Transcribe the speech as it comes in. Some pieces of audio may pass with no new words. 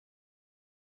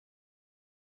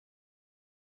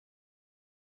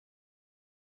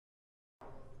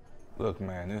Look,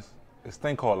 man, this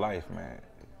thing called life, man,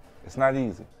 it's not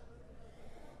easy.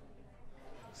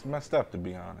 It's messed up, to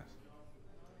be honest.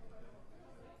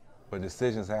 But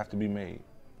decisions have to be made,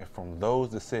 and from those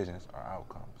decisions are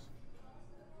outcomes.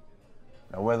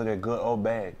 Now, whether they're good or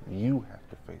bad, you have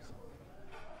to face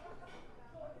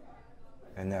them.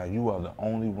 And now you are the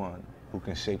only one who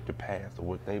can shape the path of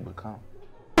what they become.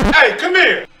 Hey, come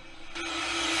here!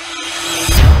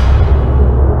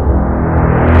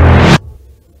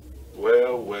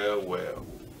 Well.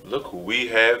 Look who we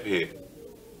have here.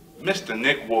 Mr.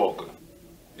 Nick Walker,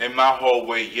 in my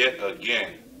hallway yet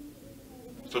again.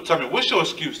 So tell me, what's your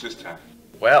excuse this time?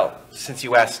 Well, since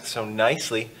you asked so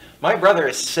nicely, my brother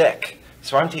is sick,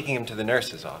 so I'm taking him to the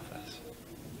nurse's office.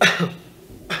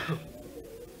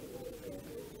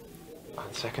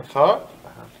 On second thought,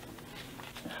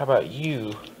 how about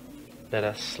you let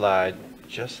us slide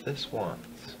just this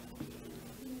once?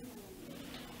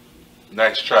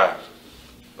 Nice try,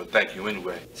 but thank you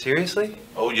anyway. Seriously?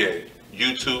 Oh yeah,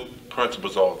 you two,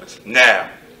 principal's office. Now,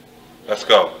 let's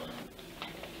go.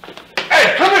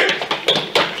 Hey, come here!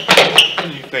 Where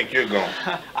do you think you're going?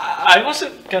 I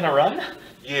wasn't gonna run.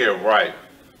 Yeah, right.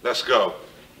 Let's go.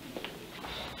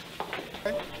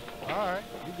 Hey, all right,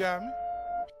 you got me.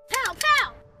 Pow,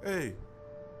 pow! Hey,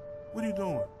 what are you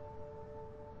doing?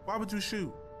 Why would you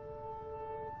shoot?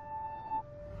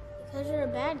 Because you're a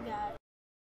bad guy.